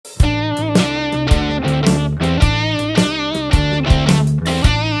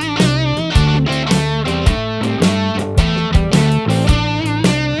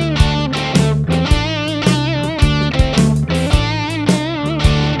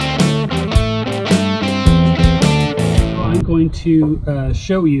going to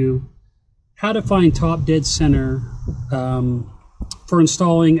show you how to find top dead center for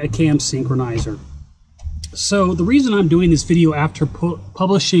installing a cam synchronizer. So the reason I'm doing this video after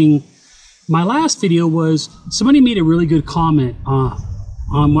publishing my last video was somebody made a really good comment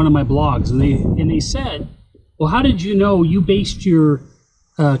on one of my blogs, and they said, well, how did you know you based your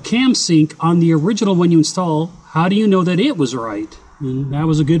cam sync on the original one you installed? How do you know that it was right? And that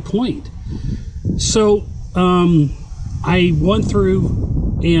was a good point. So I went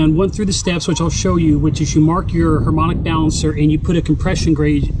through the steps, which I'll show you, which is you mark your harmonic balancer and you put a compression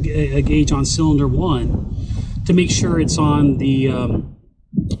gauge on cylinder 1 to make sure it's on the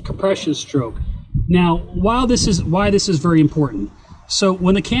compression stroke. Now, why this is very important. So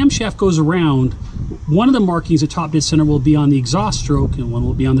when the camshaft goes around, one of the markings at top dead center will be on the exhaust stroke and one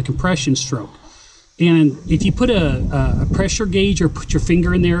will be on the compression stroke. And if you put a pressure gauge or put your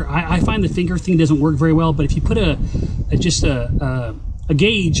finger in there, I find the finger thing doesn't work very well, but if you put just a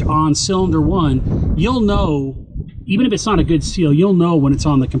gauge on cylinder 1, you'll know, even if it's not a good seal, you'll know when it's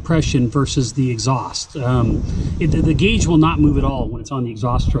on the compression versus the exhaust. The gauge will not move at all when it's on the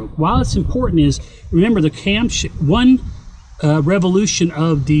exhaust stroke. While it's important is, remember the one revolution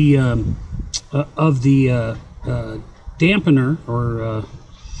of the dampener, or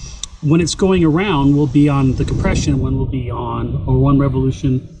when it's going around, will be on the compression, one will be on, or one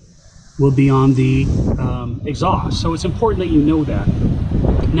revolution will be on the exhaust. So it's important that you know that.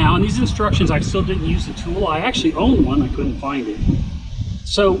 Now, in these instructions, I still didn't use the tool. I actually owned one, I couldn't find it.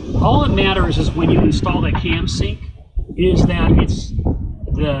 So all that matters is when you install that cam sync, is that it's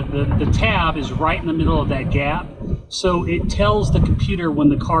the tab is right in the middle of that gap. So it tells the computer when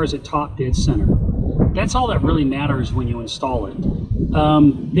the car is at top dead center. That's all that really matters when you install it.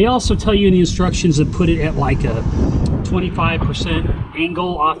 They also tell you in the instructions to put it at like a 25%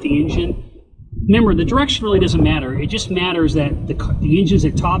 angle off the engine. Remember, the direction really doesn't matter. It just matters that the engine's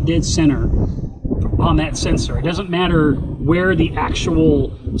at top dead center on that sensor. It doesn't matter where the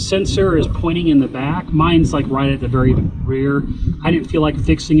actual sensor is pointing in the back. Mine's like right at the very rear. I didn't feel like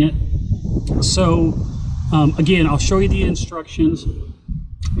fixing it. So again, I'll show you the instructions.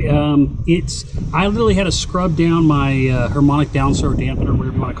 I literally had to scrub down my harmonic balancer or dampener,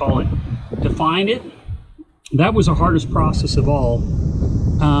 whatever you want to call it, to find it. That was the hardest process of all.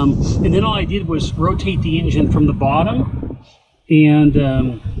 And then all I did was rotate the engine from the bottom and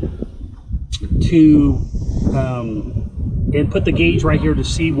put the gauge right here to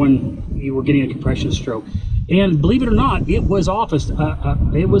see when you were getting a compression stroke. And believe it or not, it was off.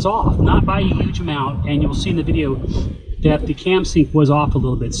 It was off, not by a huge amount. And you'll see in the video that the cam sync was off a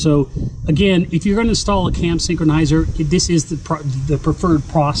little bit. So again, if you're going to install a cam synchronizer, this is the preferred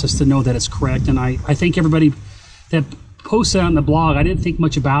process to know that it's correct. And I thank everybody that posted on the blog. I didn't think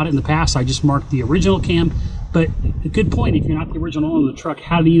much about it in the past. I just marked the original cam. But a good point, if you're not the original owner of the truck,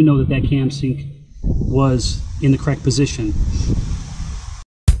 how do you know that that cam sync was in the correct position?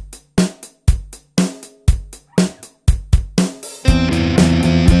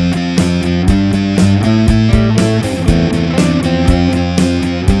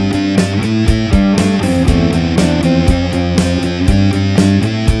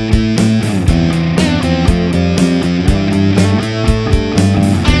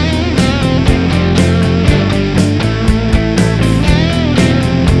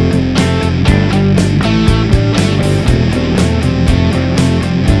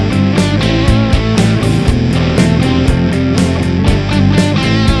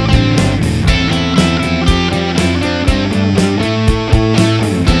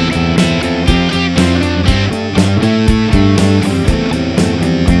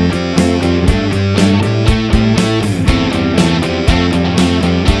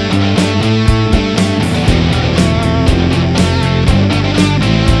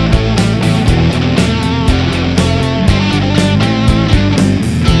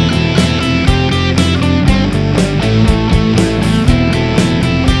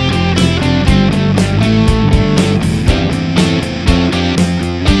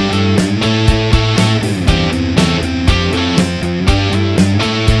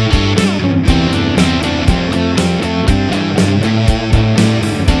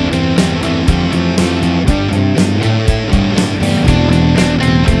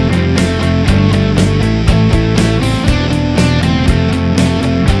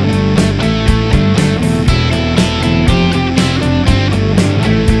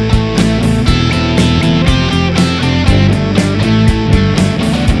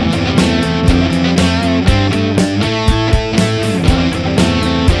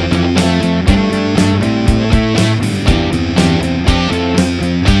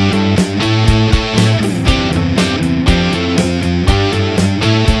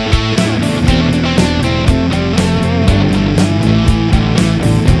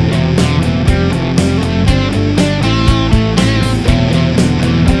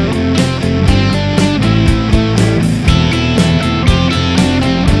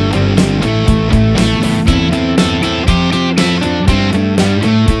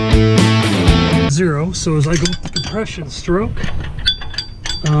 compression stroke.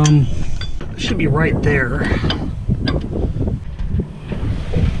 Should be right there.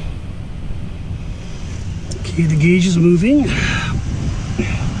 Okay, the gauge is moving.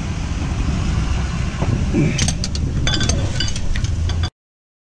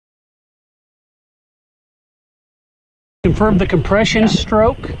 Confirm the compression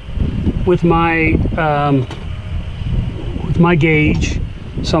stroke with my gauge,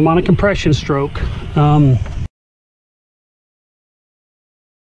 so I'm on a compression stroke.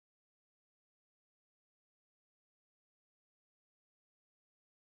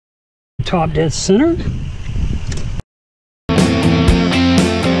 Top dead center.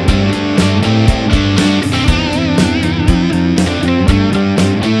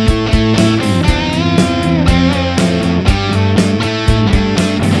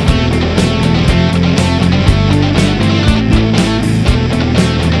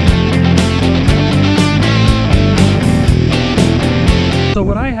 So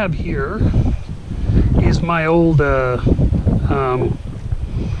what I have here is my old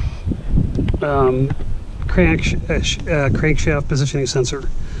crankshaft positioning sensor.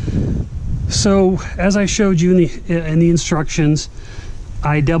 So as I showed you in the instructions,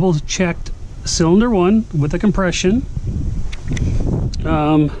 I double checked cylinder 1 with a compression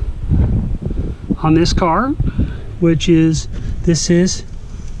on this car, which is, this is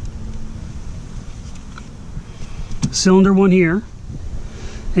cylinder 1 here,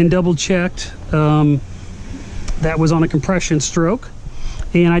 and double checked that was on a compression stroke.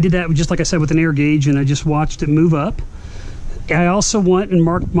 And I did that just like I said with an air gauge, and I just watched it move up. I also went and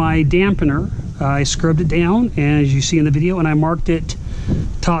marked my dampener. I scrubbed it down, and as you see in the video, and I marked it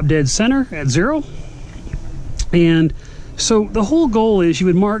top dead center at 0. And so the whole goal is you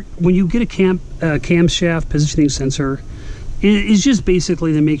would mark, when you get a camshaft positioning sensor, is just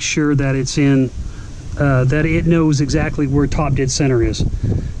basically to make sure that it's in, that it knows exactly where top dead center is.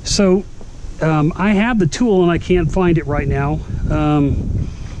 So I have the tool, and I can't find it right now,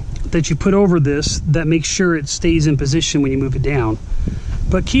 that you put over this that makes sure it stays in position when you move it down.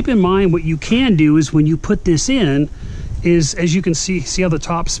 But keep in mind, what you can do is when you put this in, is as you can see how the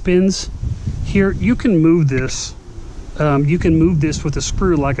top spins here, you can move this. You can move this with a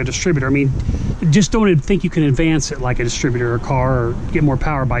screw like a distributor. I mean, just don't think you can advance it like a distributor or car, or get more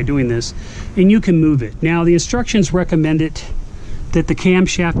power by doing this, and you can move it. Now the instructions recommend it that the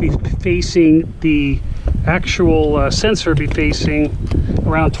camshaft be facing, the actual sensor be facing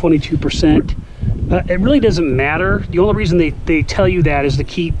around 22%. It really doesn't matter. The only reason they tell you that is to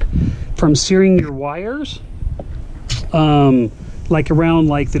keep from searing your wires, like around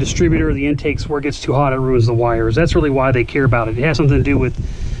like the distributor or the intakes where it gets too hot, it ruins the wires. That's really why they care about it. It has something to do with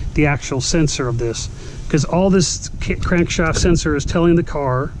the actual sensor of this, because all this crankshaft sensor is telling the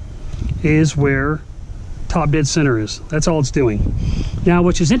car is where top dead center is. That's all it's doing. Now,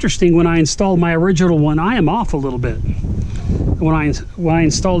 which is interesting, when I installed my original one, I am off a little bit. When I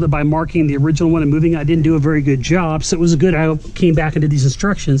installed it by marking the original one and moving, I didn't do a very good job. So it was good. I came back into these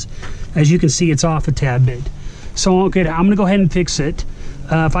instructions. As you can see, it's off a tad bit. So okay, I'm gonna go ahead and fix it.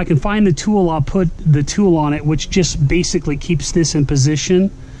 If I can find the tool, I'll put the tool on it, which just basically keeps this in position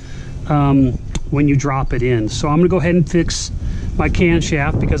when you drop it in. So I'm gonna go ahead and fix my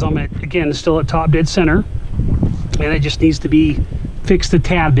camshaft, because I'm again still at top dead center, and it just needs to be fixed a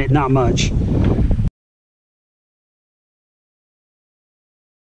tad bit, not much.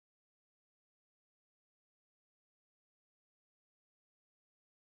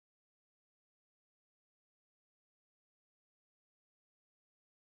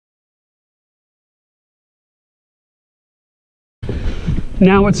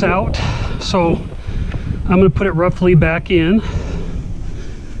 Now it's out, so I'm going to put it roughly back in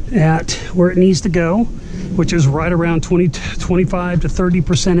at where it needs to go, which is right around 25 to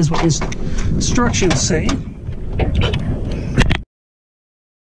 30% is what instructions say.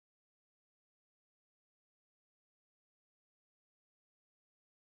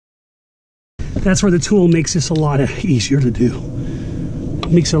 That's where the tool makes this a lot easier to do.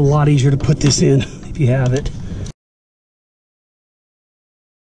 It makes it a lot easier to put this in if you have it.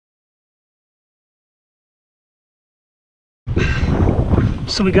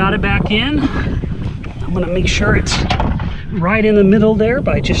 So we got it back in. I'm gonna make sure it's right in the middle there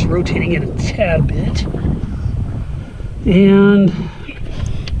by just rotating it a tad bit. And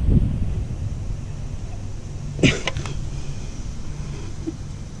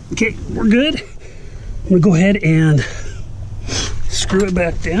okay, we're good. I'm gonna go ahead and screw it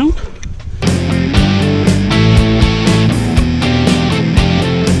back down.